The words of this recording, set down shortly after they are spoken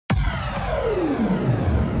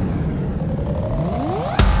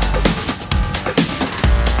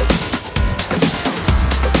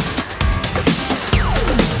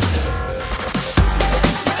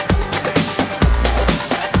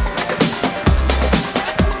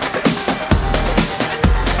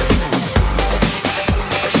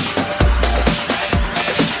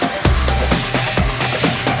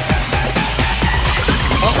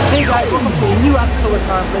Robotic Solar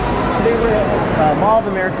Conflicts. Today we're at Mall of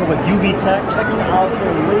America with Ubtech, checking out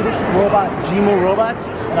their latest robot, Jimu Robots.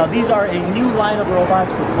 Now these are a new line of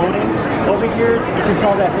robots for coding. Over here you can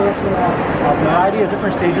tell that they actually have a variety of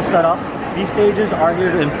different stages set up. These stages are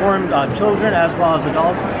here to inform children as well as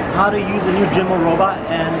adults how to use a new Jimu robot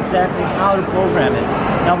and exactly how to program it.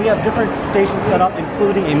 Now we have different stations set up,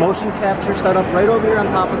 including a motion capture set up right over here on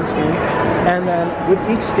top of the screen. And then with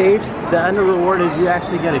each stage, the end of the reward is you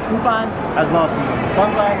actually get a coupon as well as some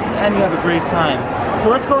sunglasses, and you have a great time. So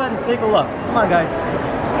let's go ahead and take a look. Come on, guys.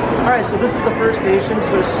 Alright, so this is the first station.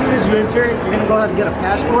 So as soon as you enter, you're going to go ahead and get a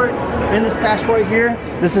passport. In this passport here,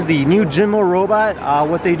 this is the new Jimu robot.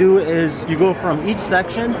 What they do is you go from each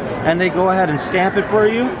section and they go ahead and stamp it for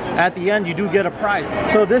you. At the end, you do get a prize.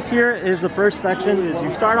 So this here is the first section. Is you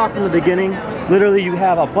start off in the beginning. Literally, you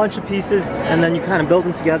have a bunch of pieces and then you kind of build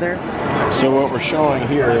them together. So what we're showing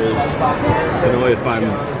here is, if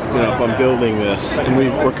I'm building this, and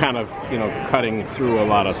we're kind of, cutting through a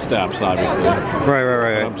lot of steps, obviously.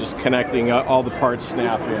 Right. I'm just connecting all the parts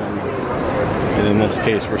snap in, and in this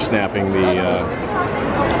case, we're snapping the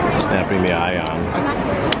eye on.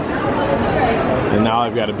 And now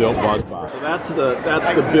I've got to build Buzzbot. So that's the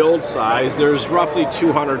build size. There's roughly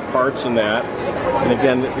 200 parts in that, and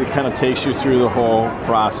again, it kind of takes you through the whole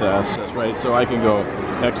process. That's right. So I can go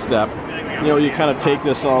next step. You kind of take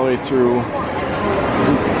this all the way through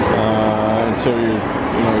until you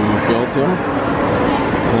built him,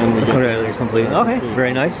 and then we get complete. Okay,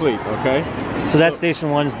 very nice. Complete. Okay. So that's station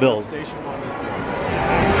 1 is build. Station 1 is build.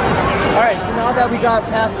 Alright, so now that we got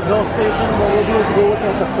past the build station, what we'll do is go look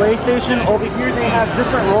at the play station. Over here they have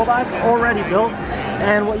different robots already built,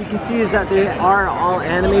 and what you can see is that they are all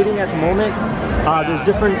animating at the moment. There's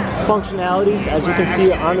different functionalities, as you can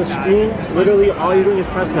see on the screen. Literally all you're doing is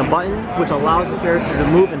pressing a button, which allows the character to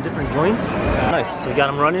move in different joints. Nice, so we got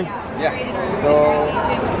them running? Yeah, so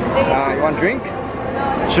you want a drink?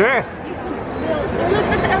 Sure. Look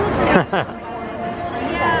at the elephant.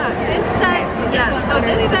 Yeah, this set, yeah, so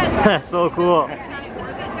this set. That's so cool.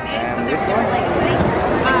 And this one?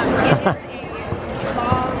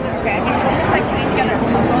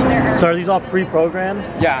 So are these all pre-programmed?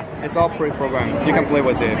 Yeah, it's all pre-programmed. You can play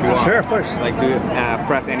with it if you want. Sure, of course. Like do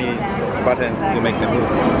press any buttons to make them move.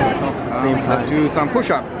 At the same time. Do some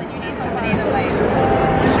push-up. You need somebody to like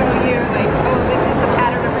show you like, oh, this is the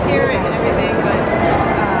pattern over here and everything, but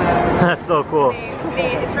that's so cool.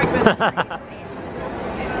 it's recommended.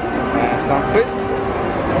 Some twist.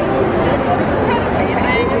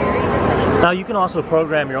 Now you can also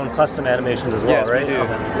program your own custom animations as well, Yes, right? we do.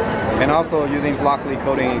 Okay. And also using block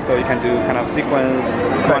coding, so you can do kind of sequence.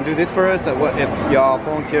 You want to do this first. What if your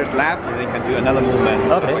volunteers left, then you can do another movement,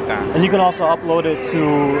 stuff like that. And you can also upload it to.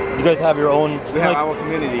 You guys have your own. We have our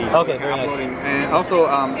community. So okay, very nice. And also,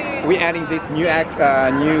 we adding this new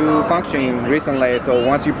function recently. So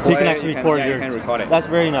once you play, so you can actually record you can record it. That's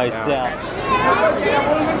very nice. Yeah.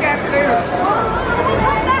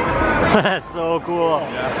 That's so cool.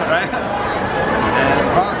 Yeah, right? And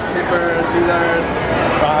rock, paper, scissors.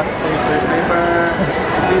 Rock, paper, paper,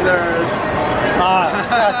 scissors.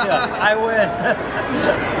 Gotcha. I win.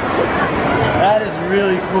 That is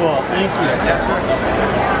really cool. Thank you. Yeah, sure.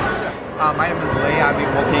 My name is Lei. I've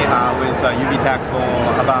been working with Ubtech for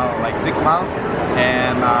about like 6 months,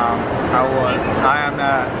 and I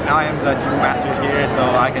am the Jimu master here, so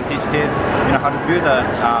I can teach kids, how to build a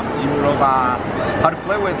Jimu robot, how to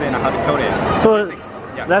play with it, and how to code it. So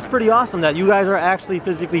that's pretty awesome that you guys are actually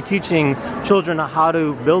physically teaching children how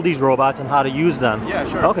to build these robots and how to use them. Yeah,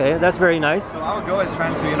 sure. Okay, that's very nice. So our goal is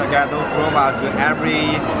trying to get those robots to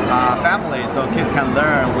every family, so kids can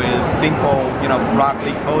learn with simple block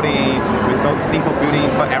coding, with simple building,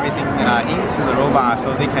 put everything into the robot,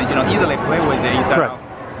 so they can easily play with it instead of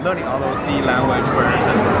learning all those C language first.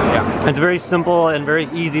 And, it's very simple and very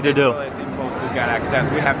easy to do. Really simple to get access.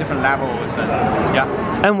 We have different levels, and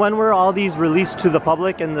And when were all these released to the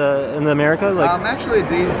public in America? Like actually,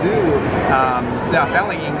 they are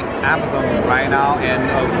selling in Amazon right now, and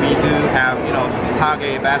we do have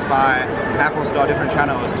Target, Best Buy, Apple Store, different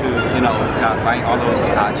channels to buy all those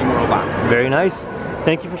Jimu robots. Very nice.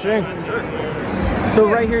 Thank you for sharing. So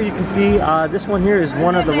right here you can see this one here is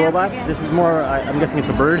one of the robots. This is more, I'm guessing it's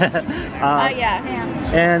a bird. Yeah.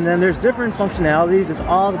 And then there's different functionalities. It's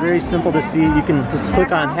all very simple to see. You can just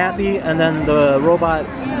click on happy and then the robot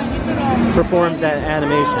performs that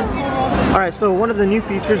animation. Alright, so one of the new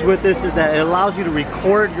features with this is that it allows you to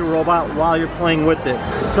record your robot while you're playing with it.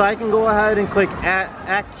 So I can go ahead and click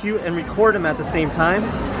act cute and record them at the same time,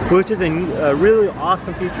 which is a really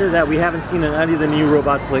awesome feature that we haven't seen in any of the new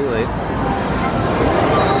robots lately.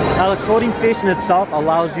 Now the coding station itself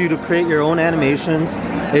allows you to create your own animations.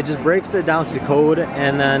 It just breaks it down to code,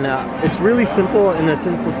 and then it's really simple in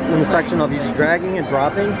the section of just dragging and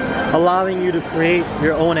dropping, allowing you to create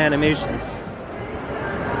your own animations.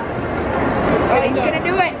 Oh, he's gonna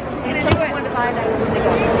do it. He's gonna do it.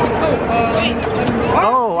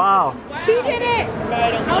 Oh wow! He did it!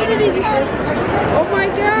 How did he do it? Oh my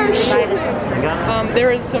gosh!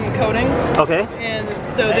 There is some coding. Okay. And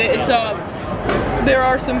so it's there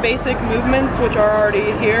are some basic movements which are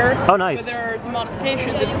already here. Oh, nice. But there are some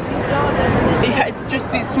modifications. It's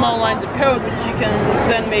just these small lines of code which you can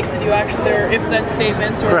then make to do actually their if-then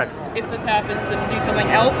statements, or correct. If this happens, then do something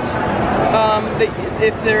else.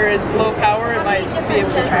 If there is low power, it might be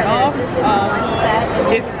able to turn off.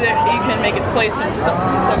 You can make it play some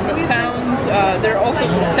sounds. There are also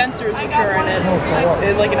some sensors which are in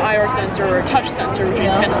it, like an IR sensor or a touch sensor, which you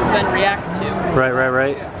can then react to.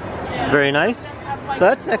 Right. Very nice. So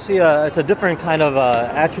that's actually it's a different kind of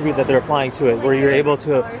attribute that they're applying to it, where you're able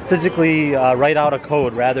to physically write out a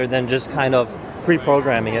code rather than just kind of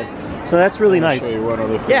pre-programming it. So that's really nice. I'll show you one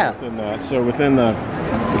other thing within that. So within the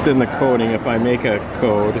coding, if I make a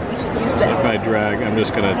code, so if I drag, I'm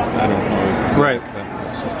just gonna, I don't know. Right.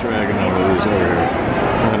 Let's just drag another of these over here,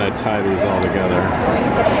 and then I tie these all together.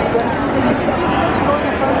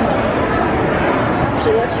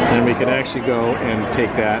 And we can actually go and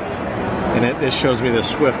take that, and this shows me the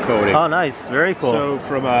Swift coding. Oh, nice. Very cool. So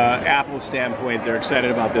from an Apple standpoint, they're excited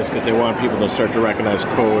about this because they want people to start to recognize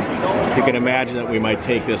code. You can imagine that we might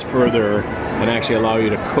take this further and actually allow you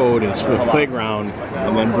to code in Swift Playground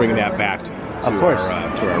and then bring that back to our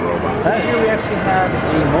robot. Here we actually have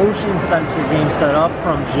a motion sensor game set up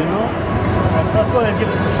from Jimu. Let's go ahead and give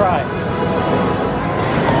this a try.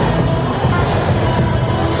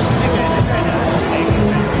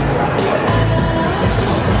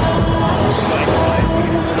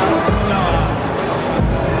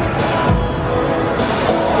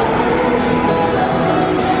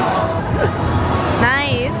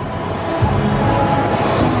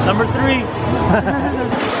 Number 3.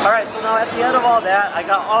 Alright, so now at the end of all that, I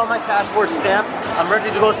got all my passports stamped. I'm ready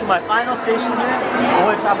to go to my final station here, in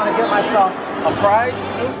which I'm going to get myself a prize.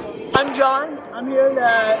 I'm John. I'm here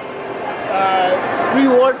to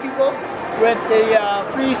reward people with the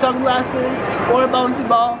free sunglasses or a bouncy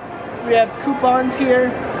ball. We have coupons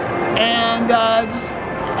here, and just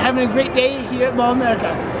having a great day here at Mall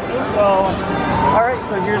America. So, alright,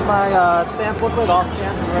 so here's my stamp booklet, all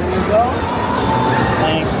stamped and ready to go.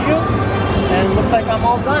 Thank you. And it looks like I'm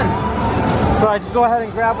all done. So I just go ahead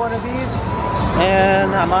and grab one of these,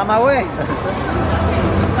 and I'm on my way.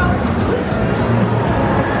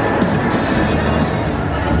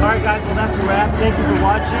 Alright guys, well that's a wrap. Thank you for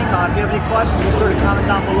watching. If you have any questions, be sure to comment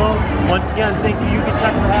down below. Once again, thank you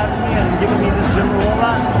Ubtech for having me and giving me this Jimu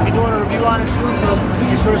Robot. I'll be doing a review on it soon, so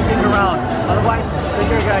be sure to stick around. Otherwise,